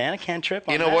money, man. I can't trip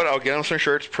on that. You know what? I'll get them some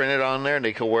shirts printed on there, and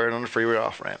they can wear it on the freeway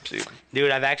off ramps, dude.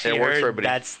 Dude, I've actually heard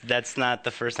that's not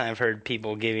the first time I've heard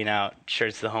people giving out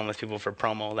shirts to the homeless people for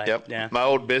promo. Like, yeah. My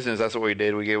old business, that's what we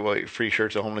did. We gave away free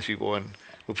shirts to homeless people, and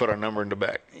we put our number in the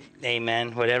back. Hey,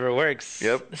 man, whatever works.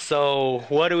 Yep. So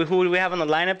who do we have on the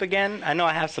lineup again? I know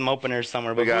I have some openers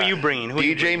somewhere, but who are you bringing?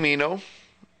 DJ Mino,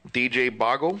 DJ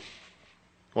Boggle.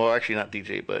 Well, actually not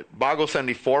DJ, but Boggle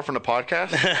 74 from the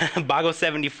podcast. Boggle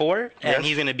 74, and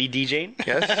he's going to be DJing?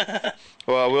 Yes.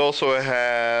 Well, we also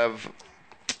have...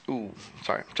 Ooh,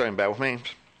 sorry. I'm talking bad with names.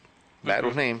 Bad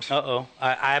with names. Uh-oh.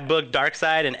 I booked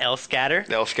Darkside and El Scatter.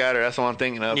 El Scatter, that's the one I'm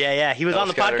thinking of. Yeah. He was on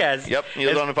the podcast. Yep, he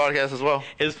was on the podcast as well.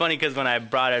 It was funny because when I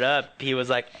brought it up, he was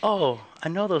like, oh, I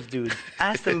know those dudes.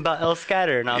 Ask them about El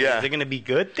Scatter. And I was like, is it going to be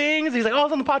good things? He's like, oh,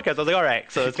 it's on the podcast. I was like, all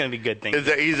right, so it's going to be good things.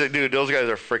 He's like, dude, those guys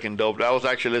are freaking dope. I was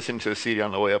actually listening to the CD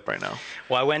on the way up right now.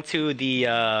 Well, I went to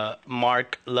the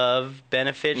Mark Love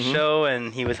benefit show,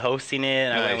 and he was hosting it.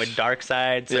 And I went with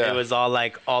Darkside, so it was all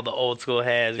like all the old school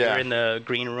heads. We were in the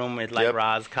green room with like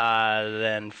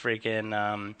Rozkaz and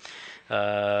freaking...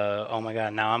 oh my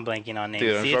God! Now I'm blanking on names.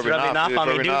 Dude, see, it's rubbing off on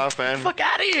me, dude. Off, man. Fuck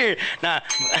out of here! Nah.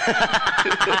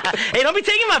 Hey, don't be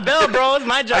taking my bell, bro. It's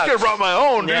my job. I could have brought my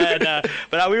own, dude. Yeah, nah.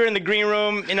 But we were in the green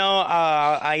room.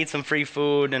 I ate some free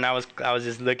food, and I was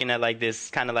just looking at like this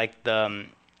kind of like the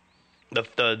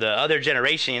other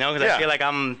generation, because I feel like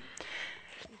I'm.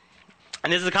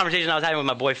 And this is a conversation I was having with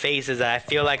my boy Face. Is that I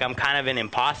feel like I'm kind of an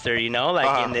imposter, in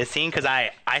this scene, because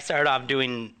I started off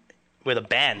doing. With a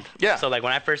band. Yeah. So like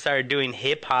when I first started doing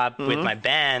hip hop with my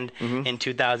band in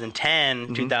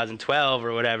 2010, 2012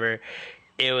 or whatever,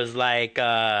 it was like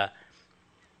it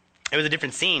was a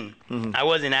different scene. I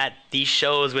wasn't at these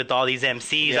shows with all these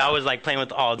MCs. I was like playing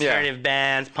with alternative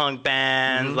bands, punk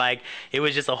bands. Like it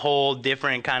was just a whole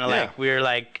different kind of like we were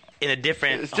like in a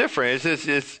different. It's different.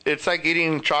 It's like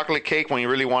eating chocolate cake when you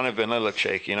really want a vanilla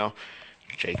shake.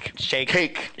 Cake.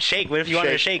 What if you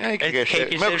wanted a shake? Yeah,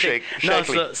 milkshake.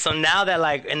 No, so now that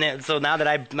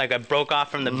I broke off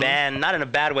from the band, not in a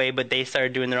bad way, but they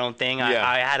started doing their own thing.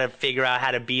 I had to figure out how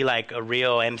to be like a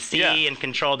real MC and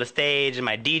control the stage and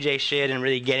my DJ shit and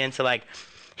really get into like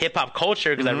hip hop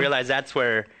culture, because I realized that's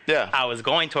where I was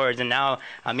going towards. And now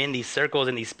I'm in these circles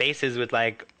and these spaces with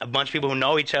like a bunch of people who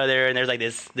know each other, and there's like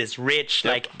this rich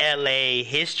like LA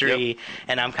history,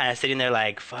 and I'm kind of sitting there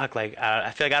like fuck, like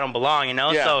I feel like I don't belong,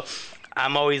 So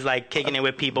I'm always like kicking it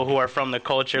with people who are from the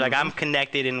culture. Like I'm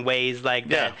connected in ways like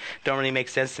that don't really make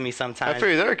sense to me sometimes. I feel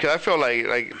you there because I feel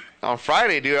like on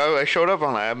Friday, dude, I showed up.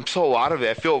 I'm so out of it.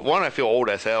 I feel old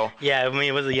as hell. Yeah, I mean,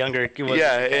 it was a younger.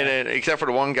 And except for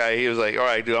the one guy, he was like, "All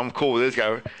right, dude, I'm cool with this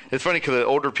guy." It's funny because the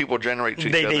older people generate to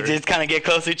each other. They just kind of get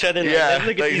close to each other. Yeah,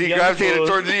 like he gravitated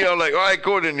towards me. I'm like, "All right,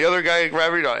 cool." And the other guy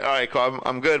gravitated. Like, all right, cool.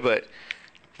 I'm good, but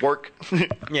work.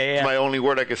 Yeah. My only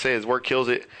word I can say is work kills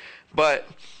it. But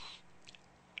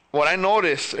what I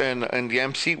notice in the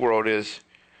MC world is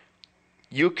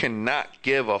you cannot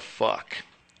give a fuck.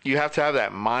 You have to have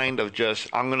that mind of just,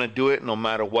 I'm going to do it no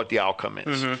matter what the outcome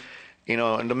is. Mm-hmm. You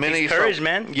know, and the minute it's courage,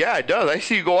 man. Yeah, it does. I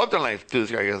see you go up there and like, dude,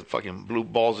 this guy has fucking blue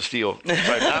balls of steel.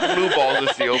 Sorry, not blue balls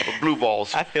of steel, but blue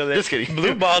balls. I feel that. Just kidding.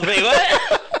 Blue balls, wait,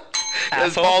 what?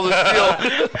 That's balls of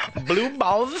steel. Blue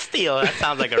balls of steel. That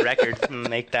sounds like a record.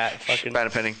 Make that fucking.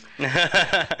 Bad penny.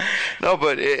 No,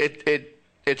 but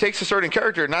it takes a certain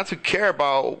character not to care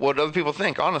about what other people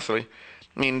think, honestly.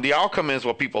 I mean, the outcome is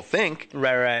what people think.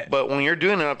 Right. But when you're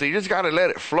doing it up there, you just got to let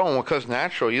it flow and what comes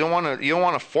natural. You don't want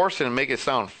to force it and make it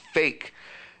sound fake.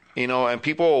 You know, and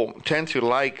people tend to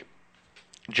like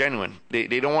genuine. They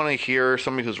don't want to hear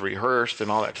somebody who's rehearsed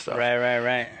and all that stuff.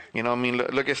 Right. You know, I mean,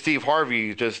 look at Steve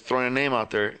Harvey, just throwing a name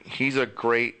out there. He's a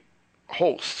great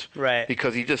host. Right.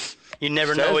 Because he just you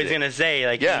never know what he's going to say.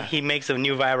 Like, he makes a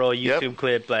new viral YouTube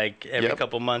clip, like, every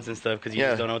couple months and stuff, because you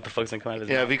just don't know what the fuck's going to come out of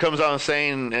his mouth. If he comes out and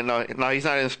saying, and no, he's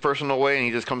not in his personal way, and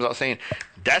he just comes out saying,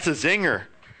 that's a zinger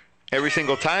every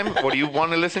single time. What, do you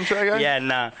want to listen to that guy? Yeah,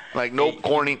 nah. Like, no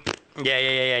corny.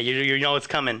 Yeah. You know it's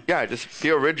coming. Yeah, just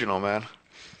be original, man.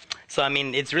 So, I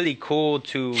mean, it's really cool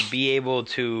to be able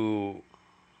to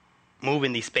move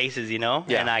in these spaces, you know?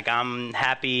 Yeah. And, like, I'm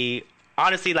happy.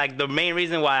 Honestly, like, the main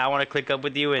reason why I want to click up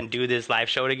with you and do this live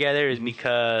show together is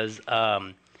because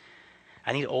I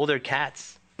need older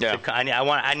cats. Yeah.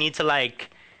 I need to,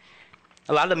 like,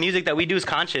 a lot of the music that we do is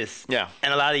conscious. Yeah.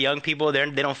 And a lot of the young people, they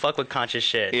don't fuck with conscious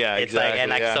shit. Yeah, it's exactly. Like,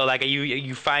 and like, so, like,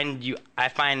 I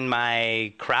find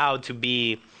my crowd to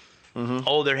be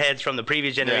older heads from the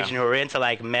previous generation who are into,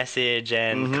 like, message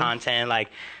and content, like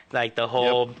the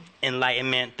whole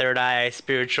enlightenment, third eye,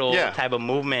 spiritual type of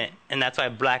movement, and that's why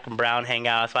Black and Brown hang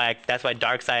out. That's why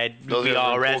Dark Side we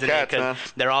all resonate because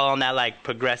they're all on that like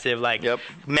progressive like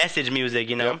message music,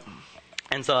 you know.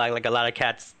 And so like a lot of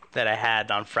cats that I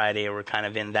had on Friday were kind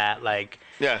of in that like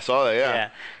I saw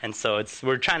that and so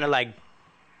we're trying to like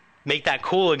make that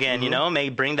cool again, you know,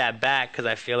 bring that back because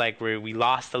I feel like we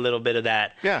lost a little bit of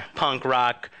that punk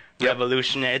rock.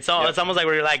 Revolutionary. It's almost like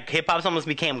we're like hip hop's almost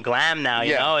became glam now.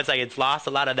 You know, it's like it's lost a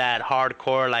lot of that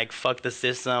hardcore like fuck the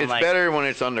system. It's like, better when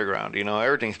it's underground. You know,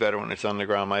 everything's better when it's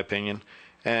underground, in my opinion.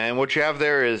 And what you have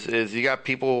there is you got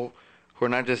people who are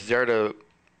not just there to,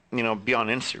 you know, be on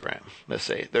Instagram. Let's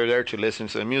say they're there to listen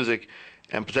to the music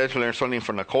and potentially learn something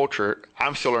from the culture.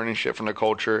 I'm still learning shit from the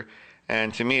culture,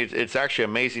 and to me, it's actually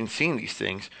amazing seeing these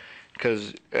things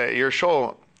because your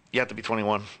show you have to be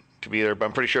 21. To be there, but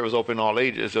I'm pretty sure it was open all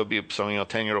ages. There'll be some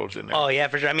 10-year-olds in there. Oh yeah,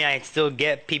 for sure. I mean, I still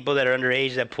get people that are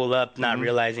underage that pull up, not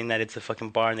realizing that it's a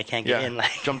fucking bar and they can't get in. Like,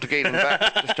 jump the gate in the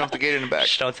back. Just jump the gate in the back.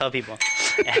 Shh, don't tell people.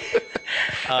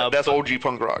 That's OG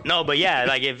punk rock. No, but yeah,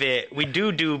 like we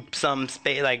do some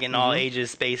space, like in all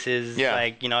ages spaces. Yeah.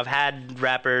 Like I've had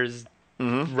rappers.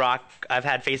 Rock. I've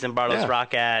had Face and Barlow's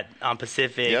rock on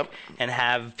Pacific and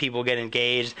have people get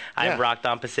engaged. I've rocked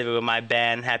on Pacific with my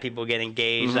band, had people get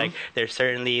engaged. Like there's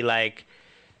certainly like,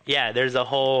 there's a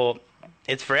whole.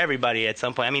 It's for everybody at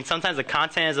some point. I mean, sometimes the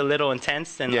content is a little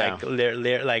intense and like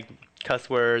they're like cuss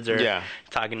words or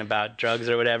talking about drugs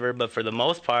or whatever. But for the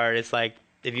most part, it's like.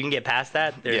 If you can get past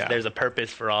that, there's a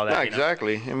purpose for all that. Yeah,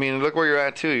 exactly. I mean, look where you're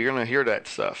at too. You're gonna hear that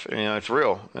stuff. You know, it's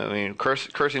real. I mean,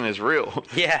 cursing is real.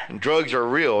 Yeah. And drugs are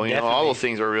real. You know, all those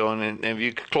things are real. And if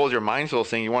you close your mind to those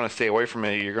things, you want to stay away from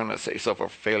it. You're gonna set yourself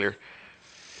up for failure.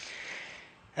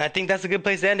 And I think that's a good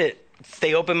place to end it.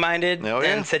 Stay open-minded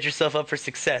and set yourself up for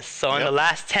success. So in the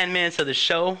last 10 minutes of the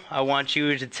show, I want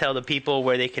you to tell the people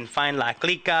where they can find La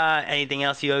Clika, anything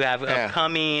else you have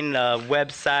upcoming,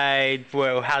 website,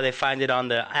 how they find it on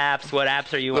the apps, what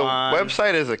apps are you on? The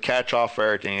website is a catch-all for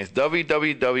everything. It's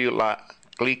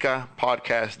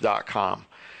www.clikapodcast.com.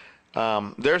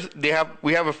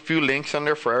 We have a few links on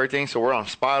there for everything. So we're on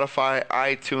Spotify,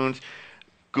 iTunes,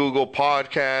 Google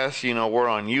Podcasts. You know, we're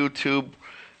on YouTube.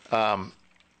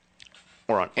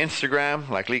 We're on Instagram,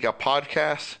 like Clika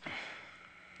Podcast.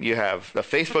 You have the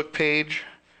Facebook page.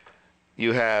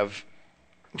 You have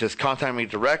just contact me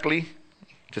directly.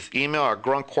 just email at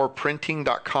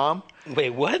gruntcoreprinting.com. Wait,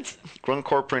 what?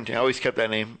 Gruntcore Printing. I always kept that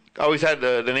name. I always had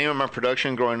the name of my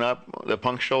production growing up. The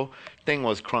punk show thing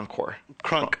was Gruntcore.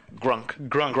 Grunt.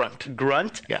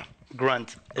 Yeah.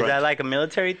 Grunt. Is that like a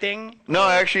military thing? No,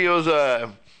 actually, it was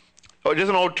just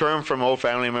an old term from old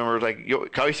family members. Like,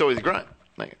 I used to always grunt.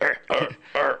 Like,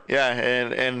 yeah,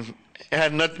 and it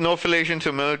had no affiliation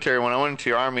to military. When I went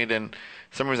into the army, then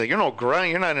somebody was like, "You're no grunt.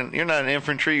 You're not an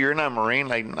infantry. You're not a Marine."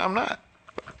 Like, I'm not.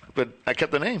 But I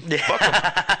kept the name. Fuck 'em.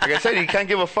 Like I said, you can't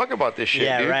give a fuck about this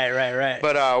shit, dude. Right.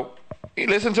 But you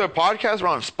listen to a podcast. We're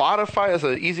on Spotify. That's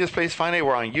the easiest place to find it.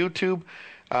 We're on YouTube.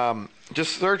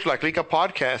 Just search La Clika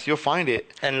Podcast. You'll find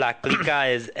it. And La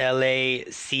Clika is LACLIKA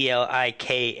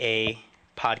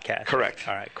podcast. Correct.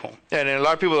 All right, cool. And a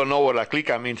lot of people don't know what La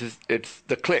Clika means. It's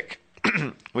the click.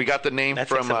 We got the name That's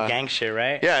from like some gang shit,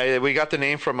 right? Yeah, we got the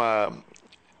name from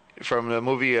the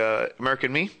movie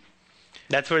American Me.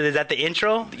 Is that the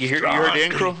intro? You heard the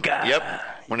intro? Clika. Yep.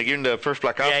 When they give him the first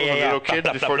black apple when a little kid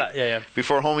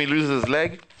before homie loses his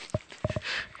leg.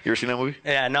 You ever seen that movie?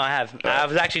 Yeah, no, I have. I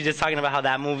was actually just talking about how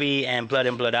that movie and Blood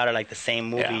In, Blood Out are like the same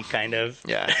movie, kind of.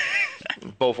 Yeah.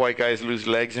 Both white guys lose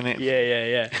legs in it.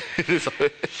 Yeah.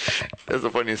 That's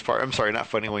the funniest part. I'm sorry, not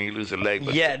funny when you lose a leg.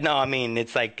 But yeah, no, I mean,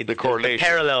 it's like the correlation.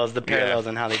 The parallels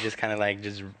and how they just kind of like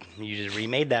you just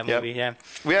remade that movie, yeah.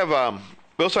 We have,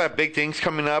 we also have big things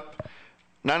coming up.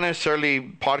 Not necessarily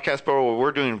podcast, but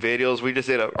we're doing videos. We just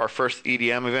did our first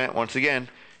EDM event. Once again,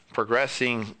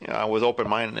 progressing with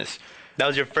open-mindedness. That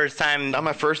was your first time? Not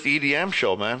my first EDM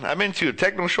show, man. I've been to a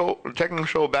techno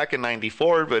show back in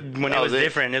 '94, but when it was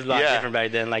different. It was a lot different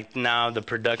back then. Like now, the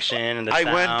production and the sound.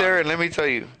 I went there, and let me tell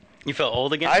you. You felt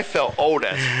old again? I felt old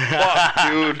as fuck,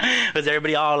 dude. Was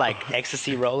everybody all like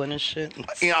ecstasy rolling and shit?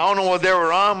 I don't know what they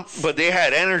were on, but they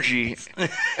had energy.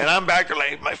 And I'm back to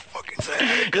like, my fucking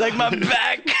side. You're like, my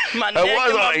back, my neck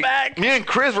and my back. Me and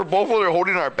Chris were both over there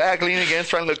holding our back, leaning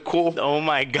against, trying to look cool. Oh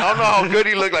my God. I don't know how good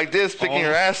he looked like this, sticking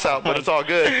your ass out, but it's all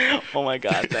good. Oh my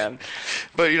God, man.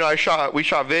 But, we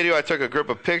shot video. I took a group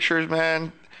of pictures,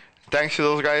 man. Thanks to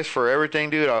those guys for everything,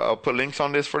 dude. I'll put links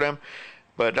on this for them.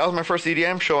 But that was my first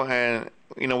EDM show, and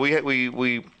we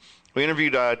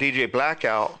interviewed DJ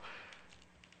Blackout,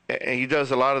 and he does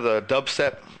a lot of the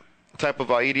dubstep type of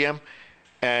EDM,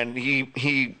 and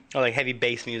he like heavy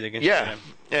bass music and shit.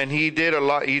 And he did a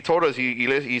lot. He told us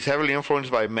he's heavily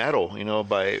influenced by metal,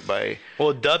 by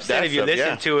well, dubstep. If you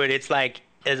listen to it, it's like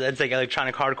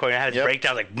electronic hardcore. And it has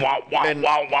breakdowns like wow wow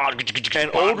wow wow.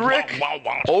 And Old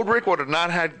Rick would have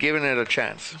not had given it a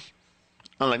chance.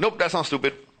 I'm like, nope, that sounds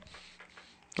stupid.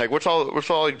 Like, what's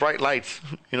all these bright lights?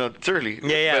 Seriously.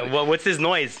 Yeah. Well, what's his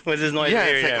noise? What's his noise? Yeah,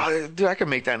 it's like, oh, dude, I can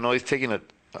make that noise taking a...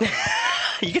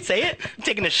 You can say it?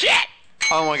 Taking a shit? I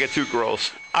don't want to get too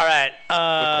gross. All right.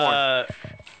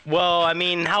 Well, I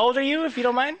mean, how old are you, if you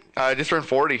don't mind? I just turned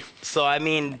 40. So, I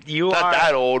mean, you Not are... Not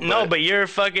that old, No, but you're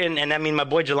fucking... And, I mean, my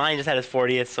boy Jelani just had his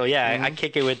 40th, so, yeah, I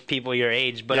kick it with people your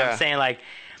age. But I'm saying, like,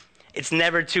 it's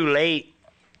never too late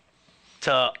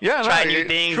to try new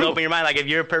things, open your mind. Like, if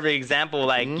you're a perfect example,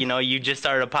 like, you just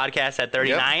started a podcast at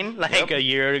 39, a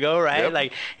year ago, right? Yep.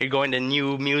 Like, you're going to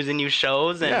new music and new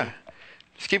shows. And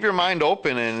just keep your mind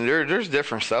open, and there's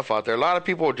different stuff out there. A lot of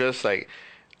people just like,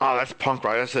 oh, that's punk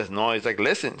rock, that's just noise. Like,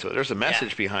 listen to it. There's a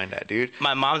message behind that, dude.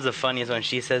 My mom's the funniest when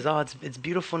she says, oh, it's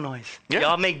beautiful noise.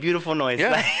 Y'all make beautiful noise.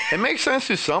 Yeah, it makes sense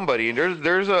to somebody.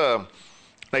 There's a,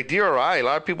 like DRI, a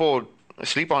lot of people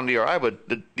sleep on DRI, but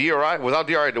the DRI, without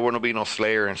DRI, there wouldn't be no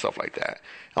Slayer and stuff like that.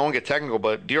 I won't get technical,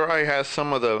 but DRI has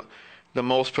some of the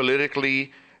most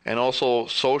politically and also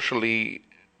socially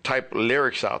type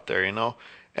lyrics out there,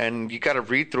 and you got to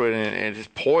read through it, and it's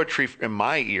poetry in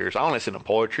my ears. I don't listen to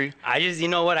poetry. I just,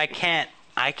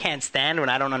 I can't stand when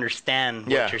I don't understand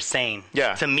what you're saying.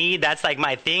 Yeah. To me, that's like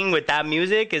my thing with that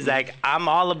music is like, I'm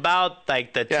all about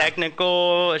like the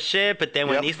technical shit, but then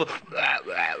when these people,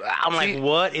 I'm like,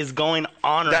 what is going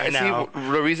on right now?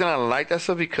 The reason I like that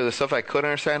stuff, because the stuff I couldn't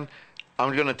understand,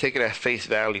 I'm going to take it at face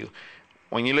value.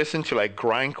 When you listen to like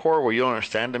grindcore where you don't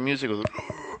understand the music,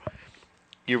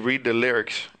 you read the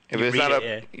lyrics. If it's not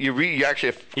you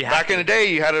actually, back in the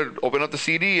day, you had to open up the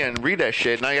CD and read that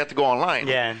shit. Now you have to go online.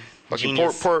 Yeah. Fucking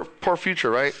poor future,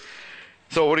 right?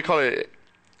 So what do you call it?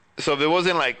 So if it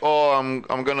wasn't like, oh,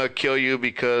 I'm gonna kill you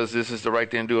because this is the right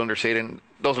thing to do under Satan,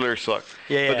 those lyrics suck.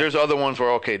 But there's other ones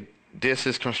where, okay, this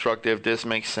is constructive, this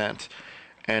makes sense.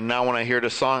 And now when I hear the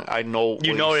song, I know what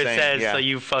it saying. says, so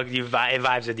it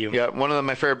vibes with you. Yeah, one of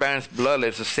my favorite bands,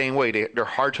 Bloodlet's the same way. They're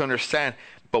hard to understand,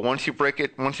 but once you break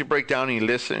down and you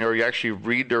listen or you actually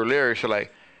read their lyrics, you're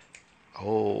like,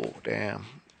 oh damn.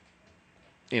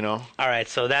 you know. All right,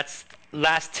 so that's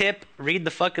last tip. Read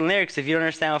the fucking lyrics if you don't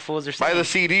understand what fools are saying. Buy the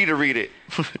CD to read it.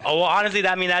 Oh, well, honestly,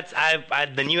 that's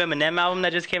the new Eminem album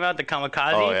that just came out, the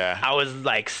Kamikaze. Oh, yeah. I was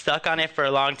like stuck on it for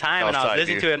a long time, and I was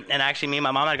listening to it. And actually, me and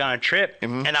my mom had gone on a trip,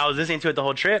 and I was listening to it the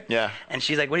whole trip. Yeah. And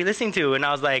she's like, "What are you listening to?" And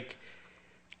I was like,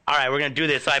 all right, we're going to do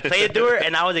this. So I played it to her,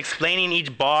 and I was explaining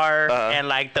each bar and,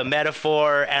 like, the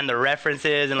metaphor and the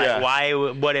references and, like,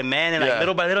 what it meant. And, like,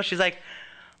 little by little, she's like,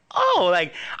 oh,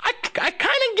 like, I kind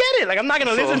of get it. Like, I'm not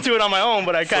going to listen to it on my own,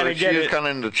 but I kind of get it. She was kind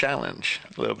of in the challenge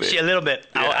a little bit. A little bit.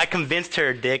 Yeah. I convinced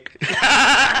her, dick.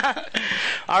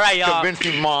 All right, y'all. Convinced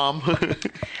me, mom.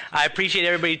 I appreciate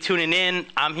everybody tuning in.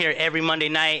 I'm here every Monday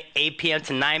night, 8 p.m.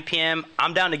 to 9 p.m.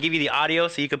 I'm down to give you the audio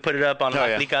so you can put it up on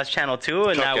Clika's channel too,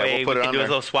 and that way we can do a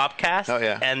little swap cast. Oh,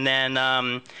 yeah. And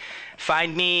then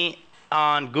find me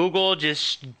on Google.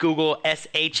 Just Google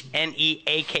SHNEAKY,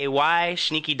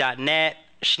 Sneaky.net,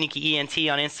 Sneaky ENT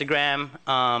on Instagram.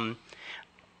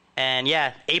 And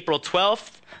yeah, April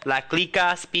 12th, La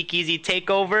Clika Speakeasy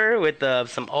Takeover with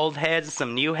some old heads,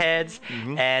 some new heads.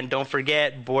 And don't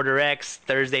forget, Border X,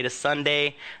 Thursday to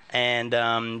Sunday. And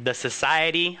the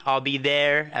Society, I'll be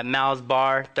there at Mal's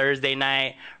Bar Thursday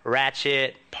night.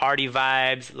 Ratchet, party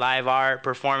vibes, live art,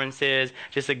 performances.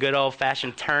 Just a good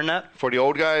old-fashioned turn-up. For the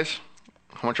old guys,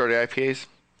 how much are the IPAs?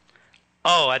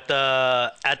 Oh, at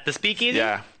the Speakeasy?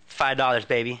 Yeah. $5,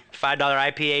 baby. $5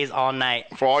 IPAs all night.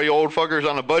 For all you old fuckers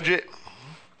on a budget?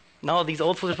 No, these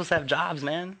old fools are supposed to have jobs,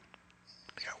 man.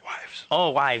 They got wives.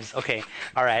 Oh, wives. Okay.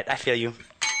 All right. I feel you.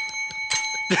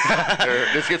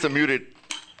 This gets muted.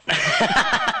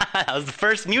 That was the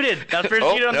first muted. That was the first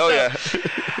muted on the show. Yeah.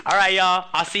 All right, y'all.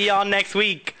 I'll see y'all next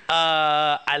week.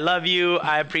 I love you.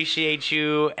 I appreciate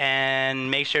you.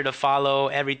 And make sure to follow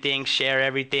everything, share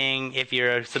everything. If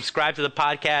you're subscribed to the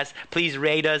podcast, please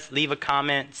rate us, leave a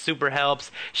comment. Super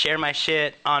helps. Share my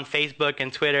shit on Facebook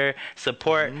and Twitter.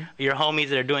 Support your homies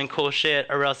that are doing cool shit,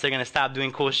 or else they're going to stop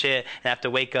doing cool shit and have to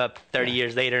wake up 30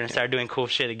 years later and start doing cool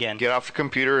shit again. Get off the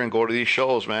computer and go to these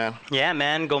shows, man. Yeah,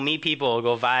 man. Go meet people.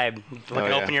 Go vibe.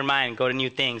 Open your mind. Go to new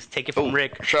things. Take it from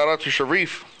Rick. Shout out to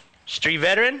Sharif. Street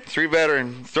veteran? Street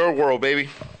veteran. Third world, baby.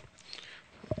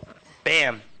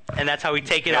 Bam. And that's how we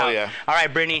take it out. Yeah. All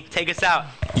right, Brittany, take us out.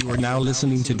 You are now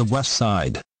listening to the West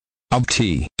Side of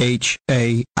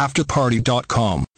THA Afterparty.com.